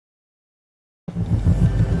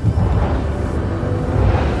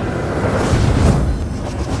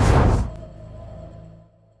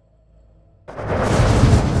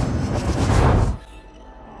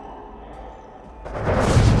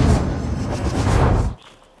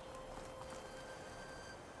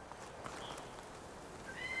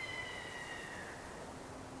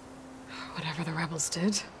Rebels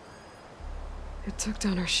did. It took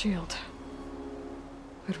down her shield.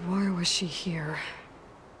 But why was she here?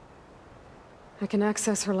 I can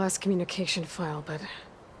access her last communication file, but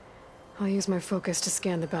I'll use my focus to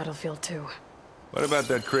scan the battlefield too. What about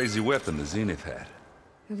that crazy weapon the Zenith had?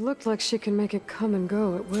 It looked like she can make it come and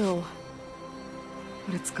go at will.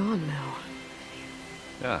 But it's gone now.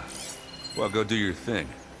 Yeah. Well, go do your thing.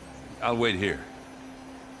 I'll wait here.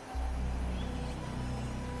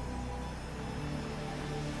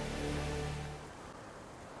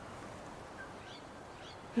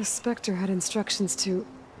 The Specter had instructions to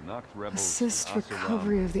assist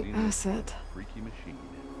recovery of the asset.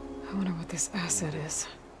 I wonder what this asset is.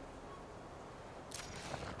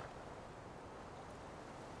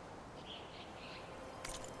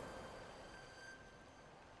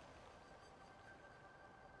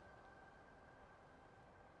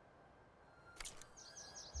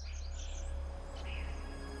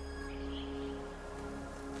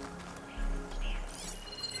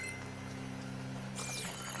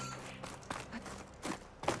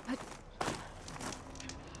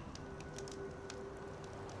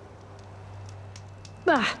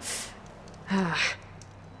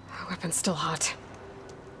 Weapon's still hot.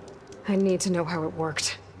 I need to know how it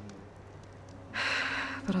worked.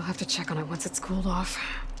 But I'll have to check on it once it's cooled off.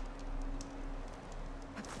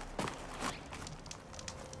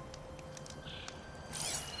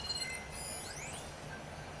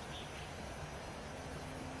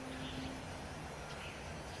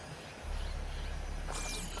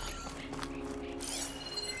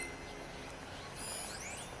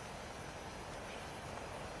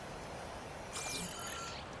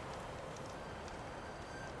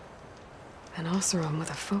 An Oseram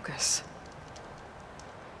with a focus.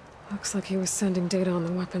 Looks like he was sending data on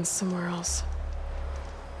the weapons somewhere else.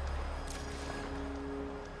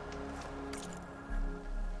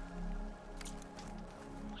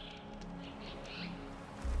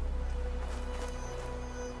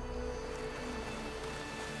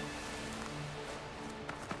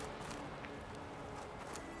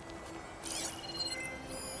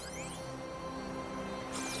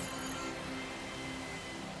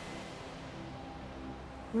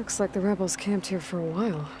 Looks like the rebels camped here for a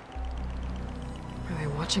while. Are they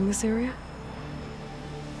watching this area?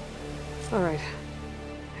 Alright.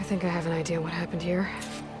 I think I have an idea what happened here.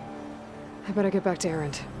 I better get back to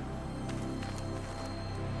Erend.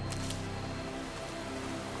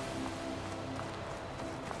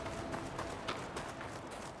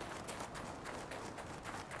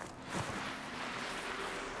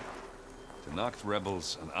 To knock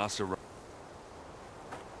rebels and Asura.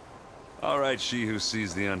 All right, she who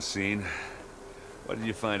sees the unseen. What did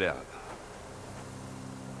you find out?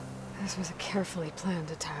 This was a carefully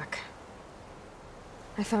planned attack.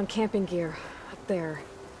 I found camping gear up there.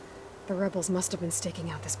 The rebels must have been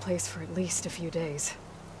staking out this place for at least a few days.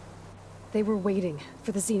 They were waiting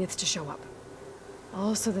for the Zeniths to show up.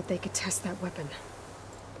 All so that they could test that weapon.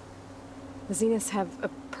 The Zeniths have a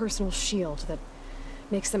personal shield that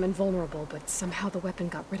makes them invulnerable, but somehow the weapon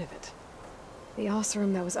got rid of it. The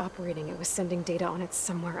Oseram that was operating it was sending data on it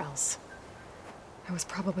somewhere else. It was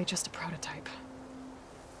probably just a prototype.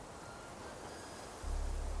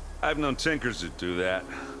 I've known tinkers that do that.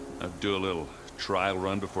 I'd do a little trial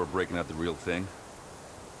run before breaking out the real thing.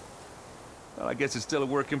 Well, I guess it's still a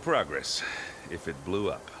work in progress, if it blew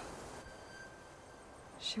up.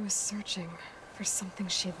 She was searching for something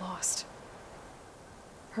she lost.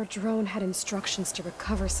 Her drone had instructions to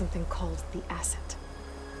recover something called the asset.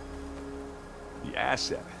 The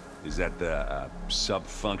asset? Is that the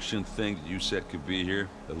sub-function thing that you said could be here?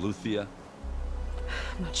 The Luthia?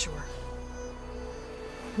 I'm not sure.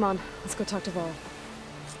 Come on, let's go talk to Varl.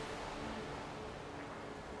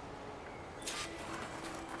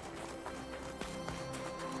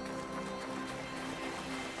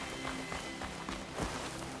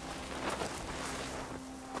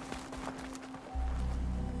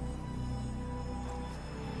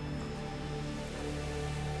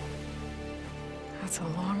 That's a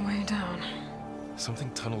long way down. Something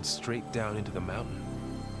tunneled straight down into the mountain.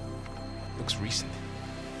 Looks recent.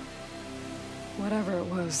 Whatever it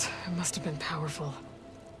was, it must have been powerful.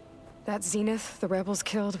 That Zenith the rebels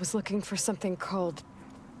killed was looking for something called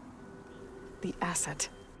the asset.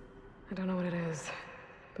 I don't know what it is,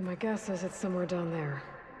 but my guess is it's somewhere down there.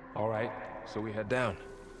 All right, so we head down.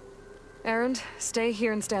 Erend, stay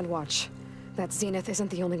here and stand watch. That Zenith isn't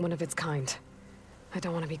the only one of its kind. I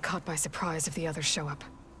don't want to be caught by surprise if the others show up.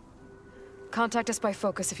 Contact us by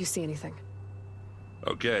focus if you see anything.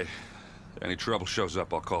 Okay. Any trouble shows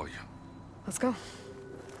up, I'll call you. Let's go.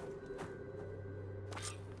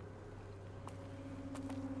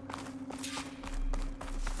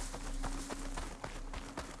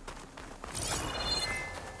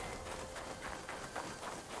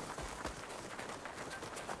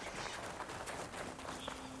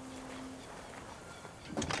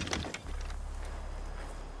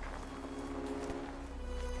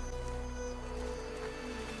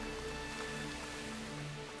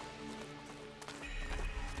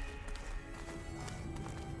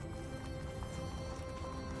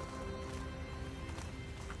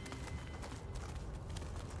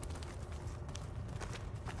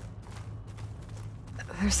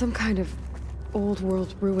 There's some kind of old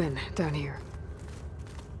world ruin down here.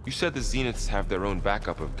 You said the Zeniths have their own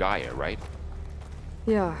backup of Gaia, right?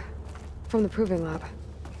 Yeah, from the proving lab.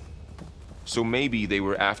 So maybe they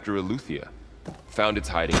were after Eleuthia. Found its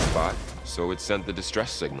hiding spot, so it sent the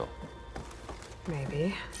distress signal.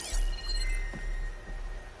 Maybe.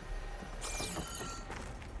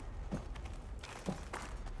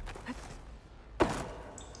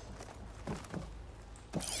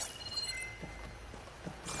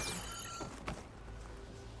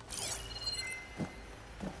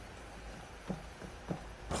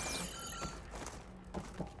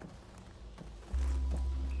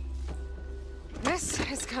 This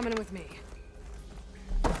is coming with me.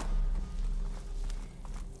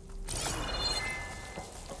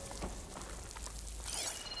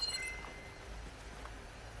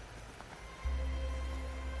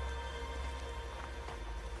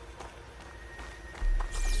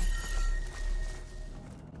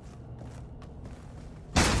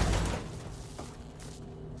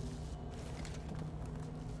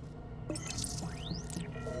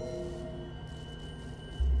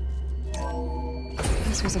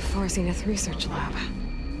 This was a Far Zenith research lab.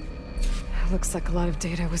 Looks like a lot of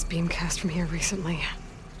data was beamcast from here recently.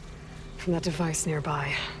 From that device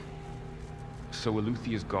nearby. So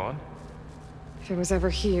Eleuthia's gone? If it was ever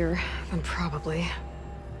here, then probably.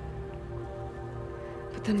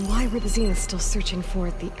 But then why were the Zeniths still searching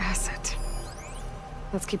for the asset?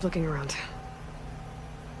 Let's keep looking around.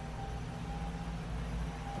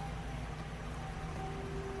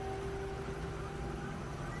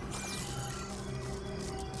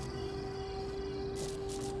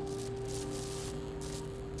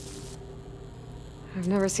 I've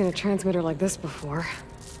never seen a transmitter like this before.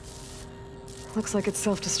 Looks like it's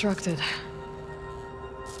self-destructed.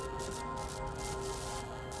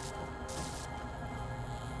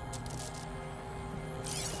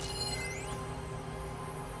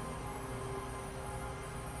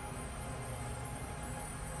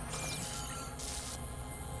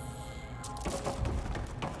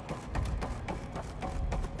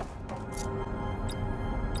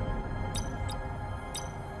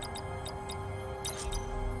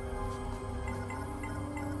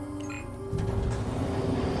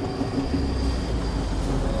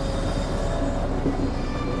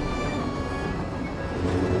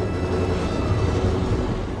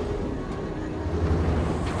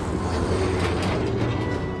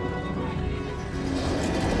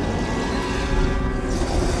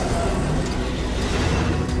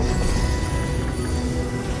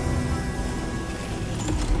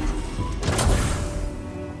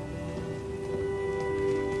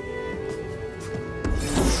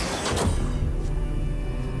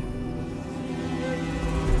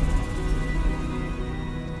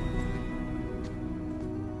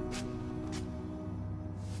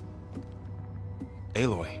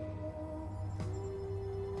 Aloy.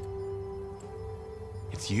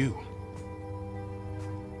 It's you.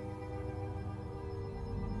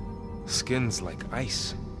 Skin's like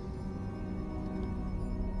ice.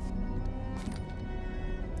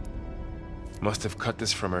 Must have cut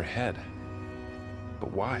this from her head.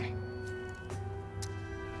 But why?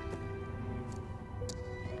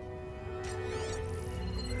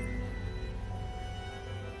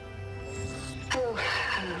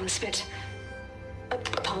 Hello, Spit.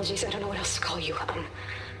 Apologies, I don't know what else to call you.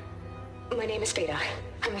 My name is Beta.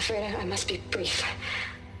 I'm afraid I must be brief.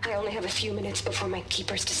 I only have a few minutes before my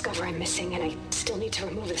keepers discover I'm missing, and I still need to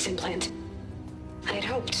remove this implant. I had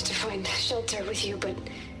hoped to find shelter with you, but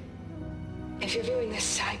if you're viewing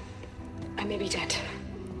this, I may be dead.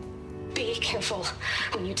 Be careful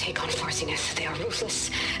when you take on Far Zenith. They are ruthless,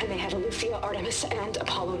 and they have Eleuthia, Artemis, and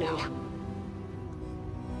Apollo now.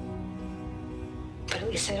 But at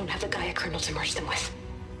least I don't have the Gaia kernel to merge them with.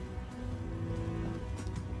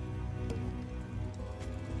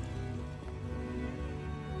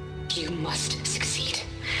 You must succeed,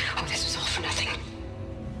 or this was all for nothing.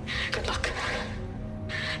 Good luck,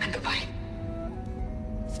 and goodbye.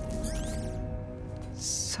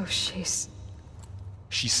 So she's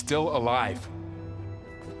still alive.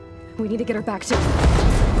 We need to get her back to...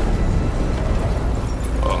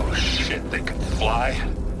 Oh shit, they can fly?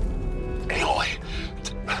 Aloy!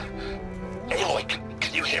 Aloy,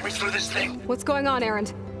 can you hear me through this thing? What's going on,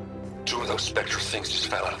 Erend? Two of those Specter things just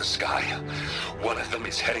fell out of the sky. One of them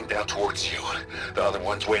is heading down towards you. The other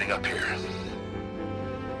one's waiting up here.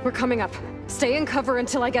 We're coming up. Stay in cover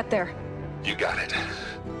until I get there. You got it.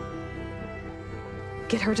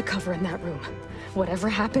 Get her to cover in that room. Whatever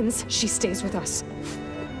happens, she stays with us.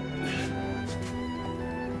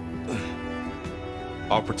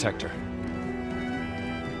 I'll protect her.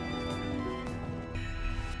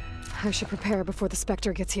 I should prepare before the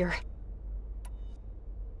Specter gets here.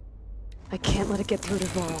 I can't let it get through to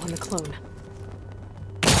Varl and the clone.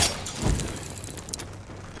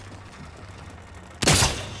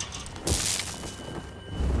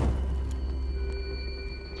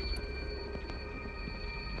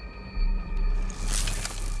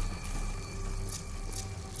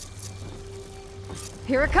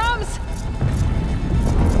 Here it comes!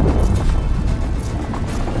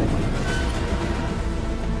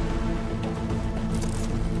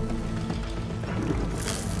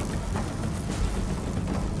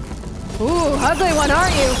 Ooh, ugly one,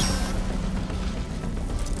 aren't you?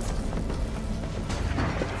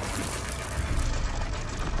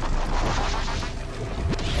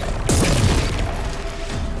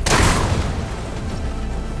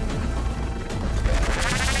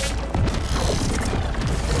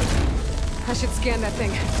 I should scan that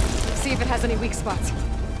thing. See if it has any weak spots.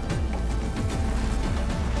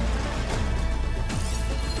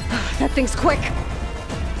 That thing's quick!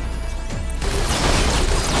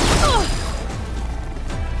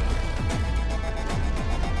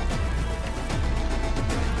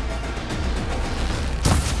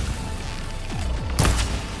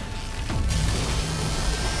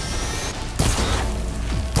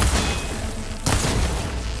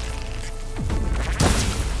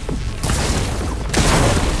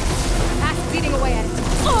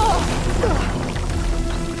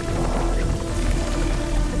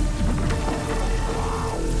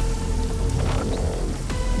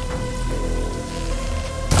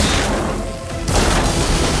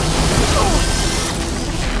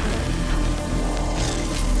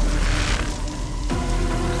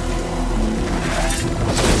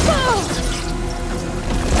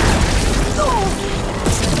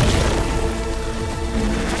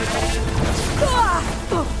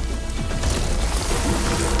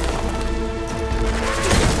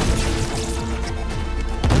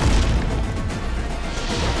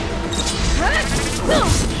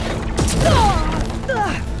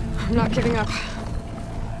 I'm not giving up.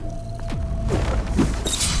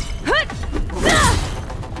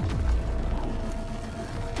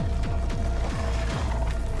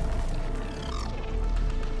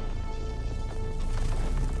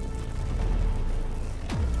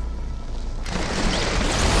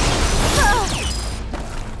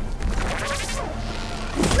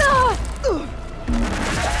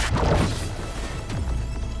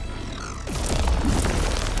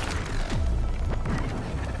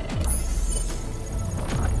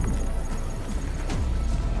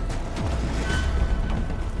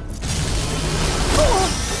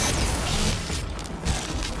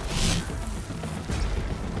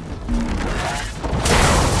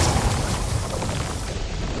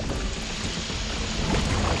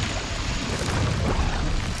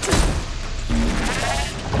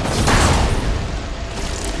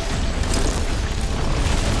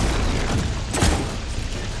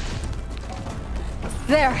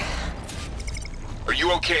 There. Are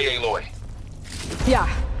you okay, Aloy?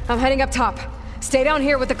 Yeah, I'm heading up top. Stay down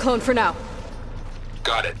here with the clone for now.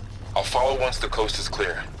 Got it. I'll follow once the coast is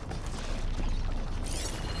clear.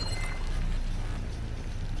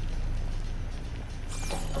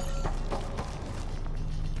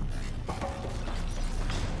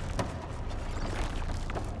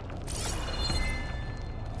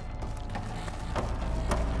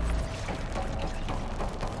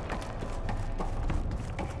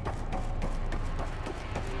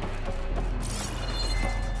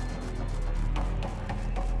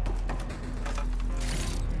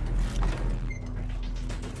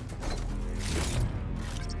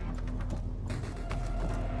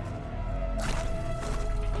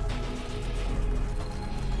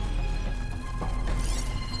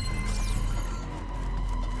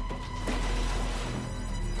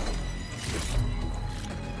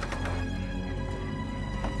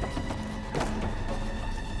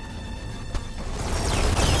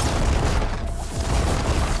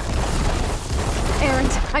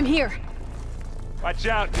 I'm here. Watch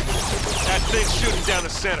out. That thing's shooting down the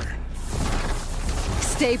center.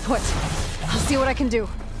 Stay put. I'll see what I can do.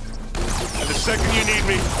 And the second you need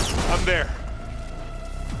me, I'm there.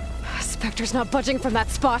 Specter's not budging from that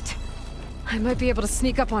spot. I might be able to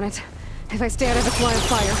sneak up on it if I stay out of its line of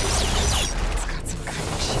fire. It's got some kind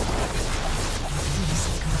of shit.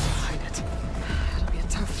 Something's behind it. It'll be a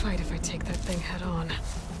tough fight if I take that thing head on.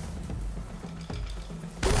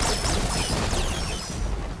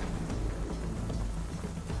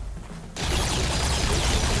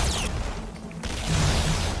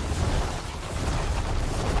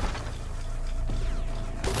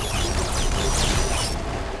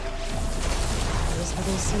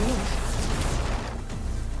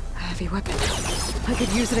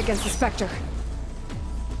 could use it against the Specter.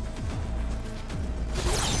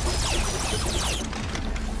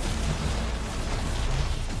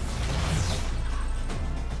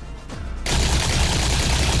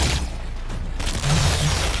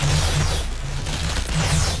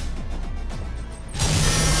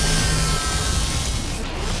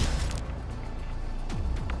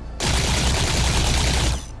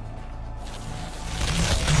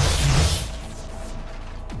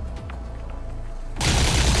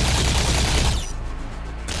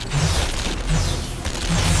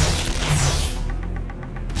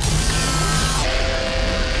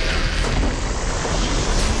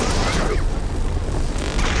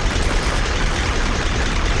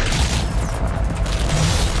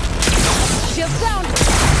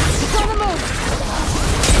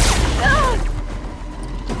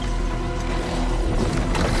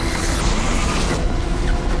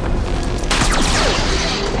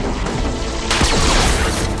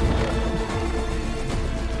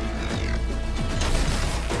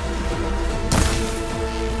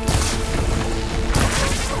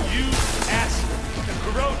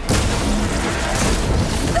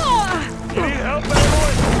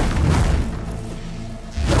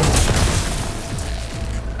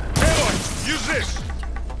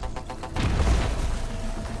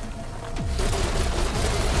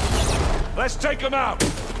 Let's take him out!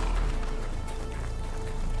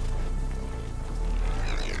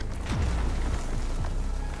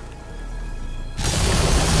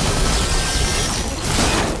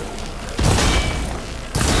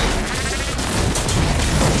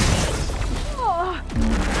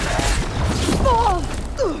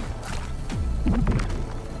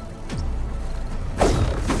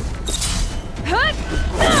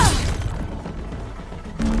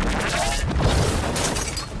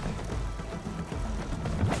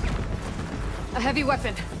 A heavy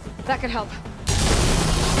weapon. That could help.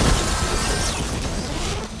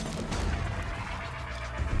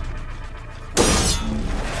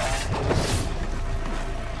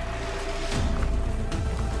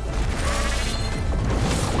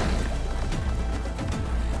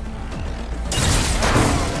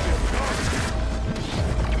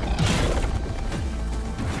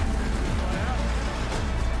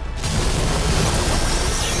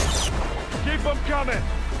 Keep them coming!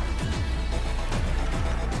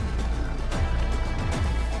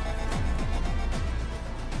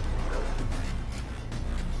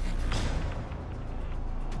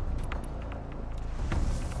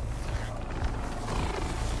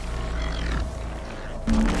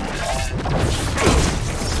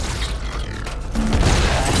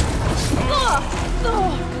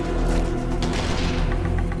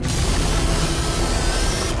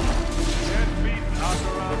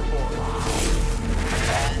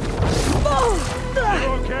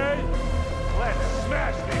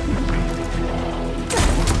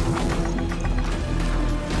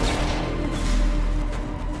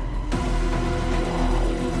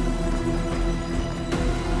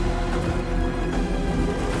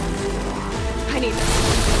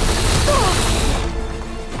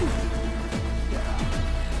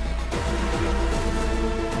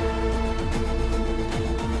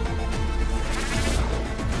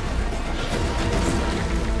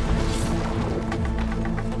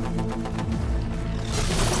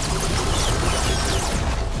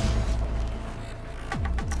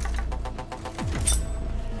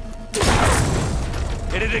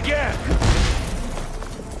 Hit it again!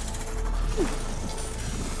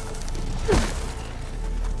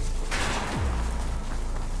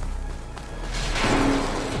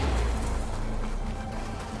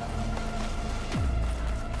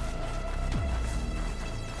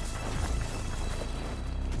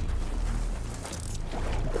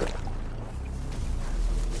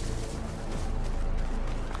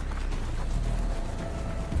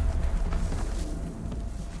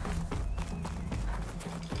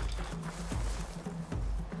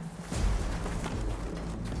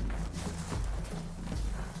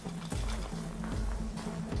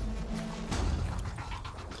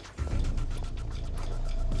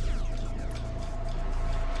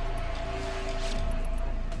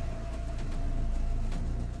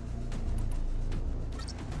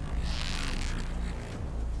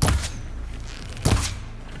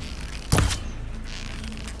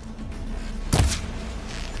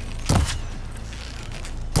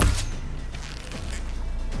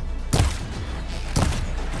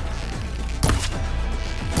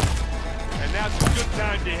 Now's a good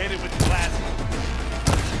time to hit it with plasma.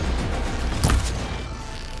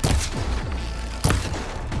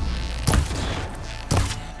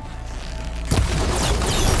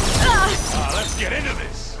 Let's get into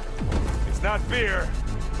this. It's not beer.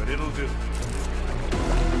 but it'll do.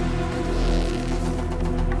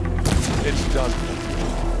 It's done.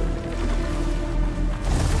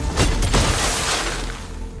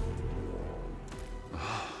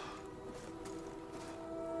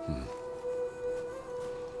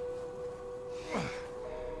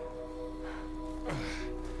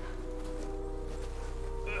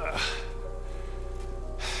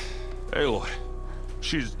 Aloy,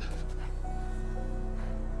 she's...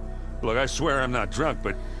 Look, I swear I'm not drunk,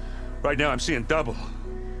 but right now I'm seeing double.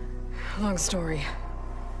 Long story,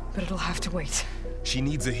 but it'll have to wait. She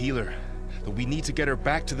needs a healer, but we need to get her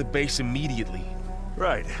back to the base immediately.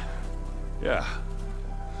 Right. Yeah.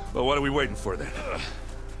 Well, what are we waiting for then?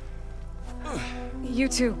 You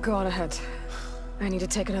two go on ahead. I need to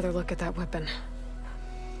take another look at that weapon.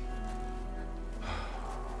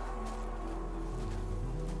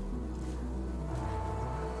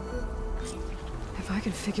 If I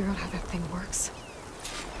can figure out how that thing works,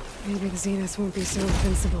 maybe the Zeniths won't be so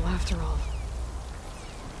invincible after all.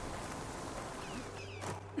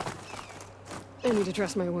 I need to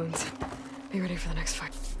dress my wounds. Be ready for the next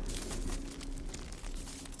fight.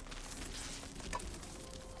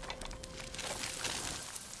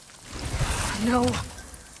 No.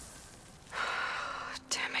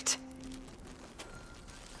 Damn it.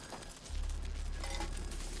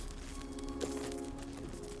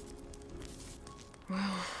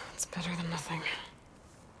 Well, it's better than nothing.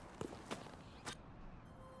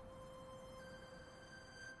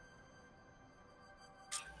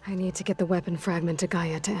 I need to get the weapon fragment to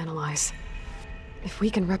GAIA to analyze. If we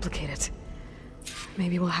can replicate it,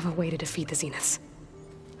 maybe we'll have a way to defeat the Zeniths.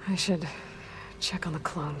 I should check on the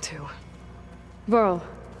clone, too. Varl,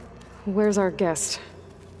 where's our guest?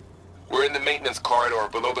 We're in the maintenance corridor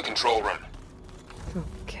below the control room.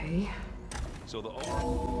 Okay. So the...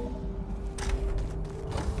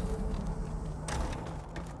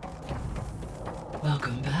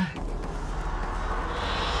 Welcome back.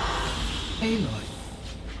 Aloy,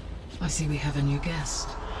 I see we have a new guest.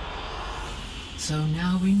 So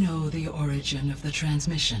now we know the origin of the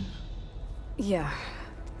transmission. Yeah.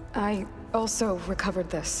 I also recovered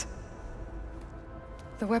this.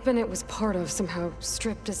 The weapon it was part of somehow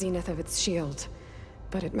stripped a Zenith of its shield,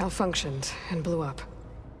 but it malfunctioned and blew up.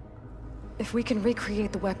 If we can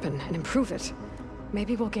recreate the weapon and improve it,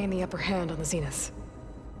 maybe we'll gain the upper hand on the Zeniths.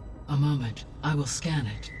 A moment, I will scan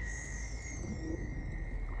it.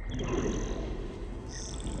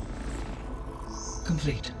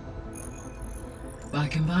 Complete. By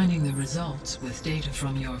combining the results with data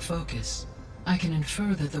from your focus, I can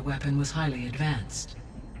infer that the weapon was highly advanced,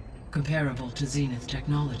 comparable to Zenith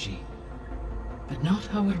technology, but not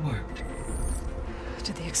how it worked.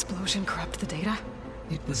 Did the explosion corrupt the data?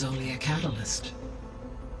 It was only a catalyst.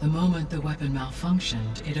 The moment the weapon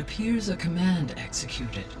malfunctioned, it appears a command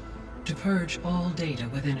executed to purge all data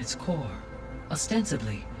within its core.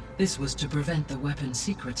 Ostensibly, this was to prevent the weapon's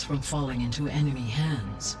secrets from falling into enemy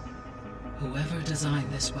hands. Whoever designed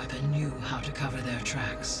this weapon knew how to cover their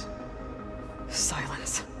tracks.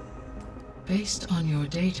 Silence. Based on your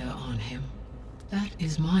data on him, that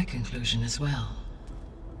is my conclusion as well.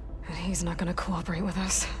 And he's not gonna cooperate with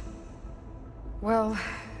us. Well,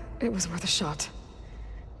 it was worth a shot.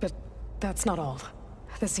 But that's not all.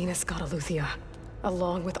 The Zeniths got Eleuthia,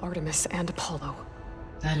 along with Artemis and Apollo.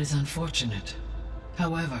 That is unfortunate.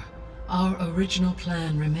 However, our original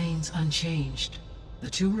plan remains unchanged. The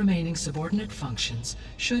two remaining subordinate functions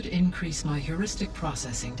should increase my heuristic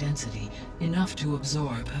processing density enough to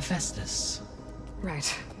absorb Hephaestus. Right.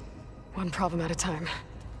 One problem at a time.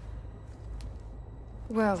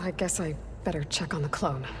 Well, I guess I better check on the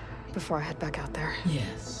clone before I head back out there.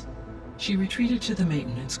 Yes. She retreated to the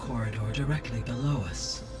maintenance corridor directly below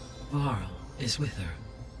us. Varl is with her.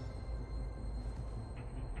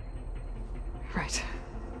 Right.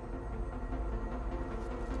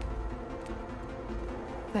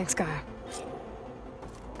 Thanks, GAIA.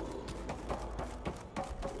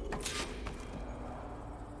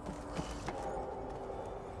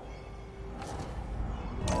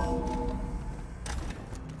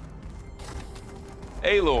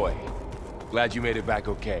 Aloy! Glad you made it back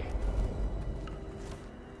okay.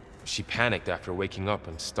 She panicked after waking up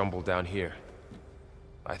and stumbled down here.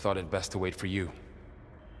 I thought it best to wait for you.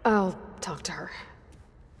 I'll talk to her.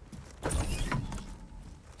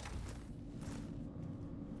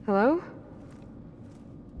 Hello?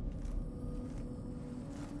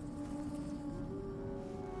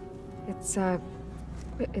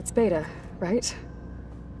 It's Beta, right?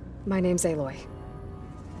 My name's Aloy.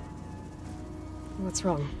 What's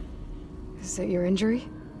wrong? Is it your injury?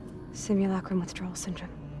 Simulacrum withdrawal syndrome.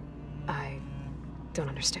 I don't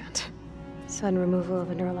understand. Sudden removal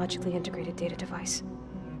of a neurologically integrated data device.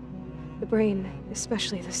 The brain,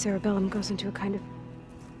 especially the cerebellum, goes into a kind of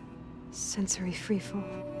sensory freefall.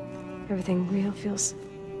 Everything real feels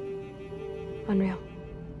unreal.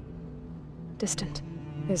 Distant.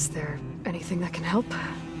 Is there anything that can help?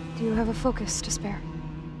 Do you have a focus to spare?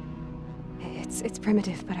 It's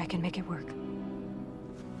primitive, but I can make it work.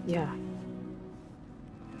 Yeah.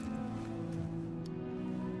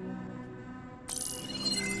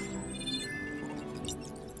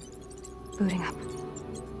 Booting up.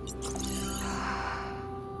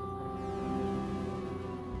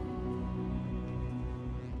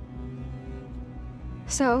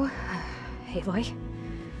 So, Aloy,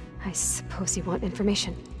 I suppose you want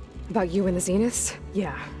information. About you and the Zeniths?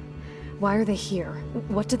 Yeah. Why are they here?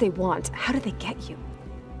 What do they want? How did they get you?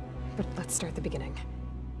 But let's start at the beginning.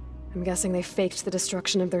 I'm guessing they faked the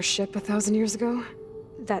destruction of their ship 1,000 years ago?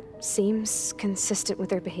 That seems consistent with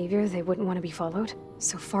their behavior. They wouldn't want to be followed.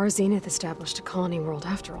 So far, Zenith established a colony world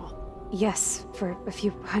after all. Yes, for a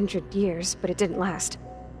few hundred years, but it didn't last.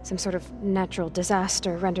 Some sort of natural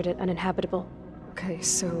disaster rendered it uninhabitable. Okay,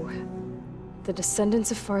 so the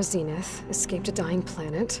descendants of Far Zenith escaped a dying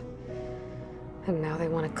planet, and now they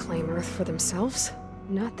want to claim Earth for themselves?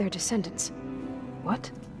 Not their descendants.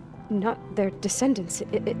 What? Not their descendants.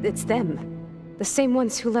 It's them. The same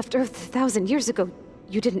ones who left Earth 1,000 years ago.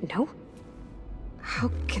 You didn't know?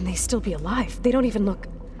 How can they still be alive? They don't even look...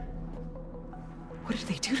 What did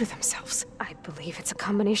they do to themselves? I believe it's a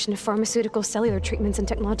combination of pharmaceutical, cellular treatments, and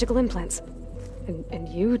technological implants. And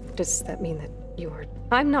you? Does that mean that you are...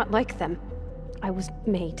 I'm not like them. I was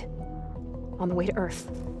made. On the way to Earth.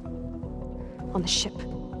 On the ship.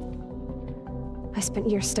 I spent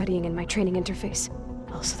years studying in my training interface,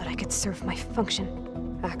 all so that I could serve my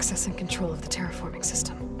function. Access and control of the terraforming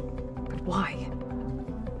system. But why?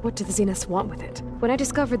 What do the Zeniths want with it? When I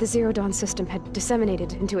discovered the Zero Dawn system had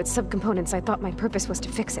disseminated into its subcomponents, I thought my purpose was to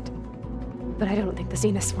fix it. But I don't think the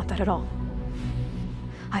Zeniths want that at all.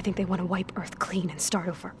 I think they want to wipe Earth clean and start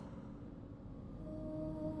over.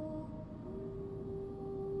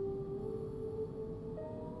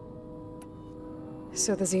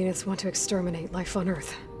 So the Zeniths want to exterminate life on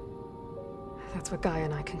Earth. That's what GAIA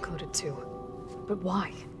and I concluded too. But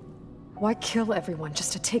why? Why kill everyone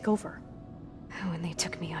just to take over? When they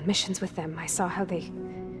took me on missions with them, I saw how they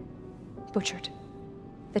butchered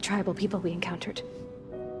the tribal people we encountered.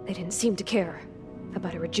 They didn't seem to care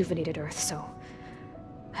about a rejuvenated Earth, so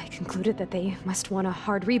I concluded that they must want a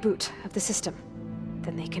hard reboot of the system.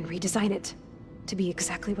 Then they can redesign it to be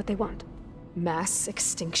exactly what they want. Mass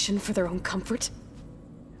extinction for their own comfort?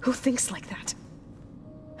 Who thinks like that?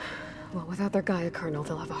 Well, without their GAIA kernel,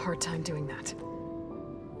 they'll have a hard time doing that.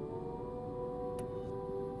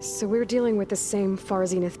 So we're dealing with the same Far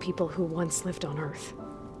Zenith people who once lived on Earth.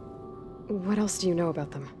 What else do you know about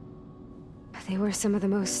them? They were some of the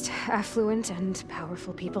most affluent and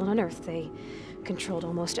powerful people on Earth. They controlled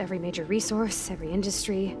almost every major resource, every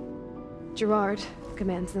industry. Gerard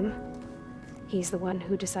commands them. He's the one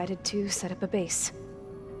who decided to set up a base.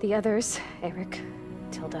 The others, Eric,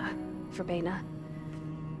 Tilda, Verbena,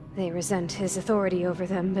 they resent his authority over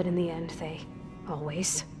them, but in the end, they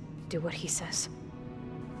always do what he says.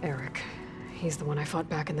 Eric. He's the one I fought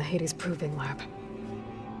back in the Hades Proving Lab.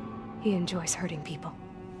 He enjoys hurting people.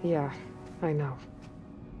 Yeah, I know.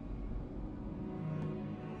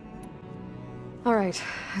 Alright,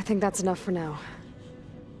 I think that's enough for now.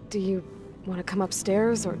 Do you want to come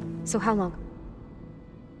upstairs, or... So how long?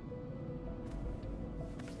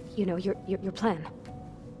 You know, your plan.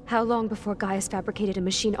 How long before Gaia's fabricated a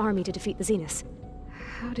machine army to defeat the Zeniths?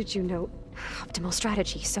 How did you know? Optimal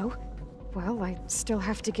strategy, so? Well, I still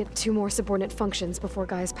have to get 2 more subordinate functions before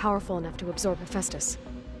Gaia's powerful enough to absorb Hephaestus.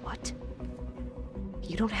 What?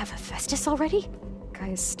 You don't have Hephaestus already?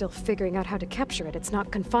 Gaia's still figuring out how to capture it. It's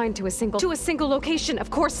not confined to a single location, of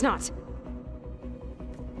course not!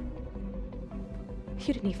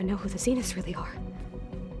 You didn't even know who the Zeniths really are.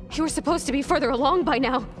 You were supposed to be further along by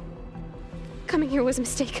now. Coming here was a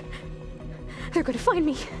mistake. They're gonna find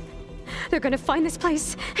me. They're gonna find this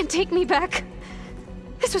place and take me back.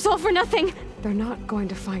 This was all for nothing! They're not going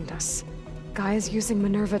to find us. Gaia's using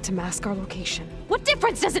Minerva to mask our location. What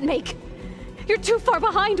difference does it make? You're too far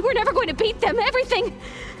behind. We're never going to beat them. Everything,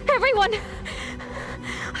 everyone,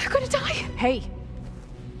 are gonna die. Hey,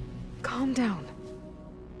 calm down.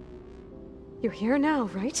 You're here now,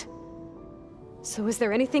 right? So is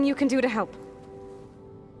there anything you can do to help?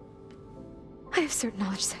 I have certain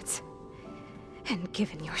knowledge sets. And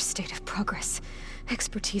given your state of progress,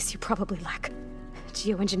 expertise you probably lack.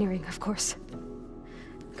 Geoengineering, of course.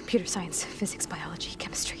 Computer science, physics, biology,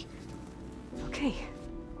 chemistry. Okay.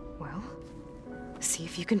 Well, See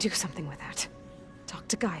if you can do something with that. Talk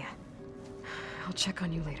to GAIA. I'll check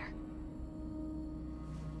on you later.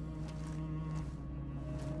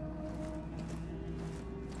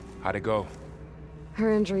 How'd it go?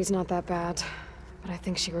 Her injury's not that bad, but I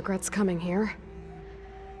think she regrets coming here.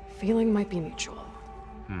 Feeling might be mutual.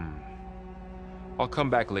 I'll come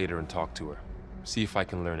back later and talk to her. See if I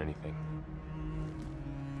can learn anything.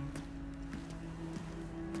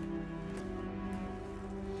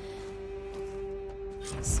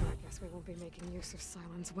 So I guess we won't be making use of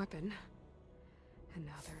Sylens' weapon. And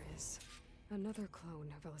now there is another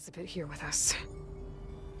clone of Elizabeth here with us.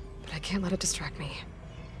 But I can't let it distract me.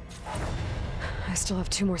 I still have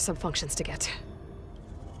 2 more sub-functions to get.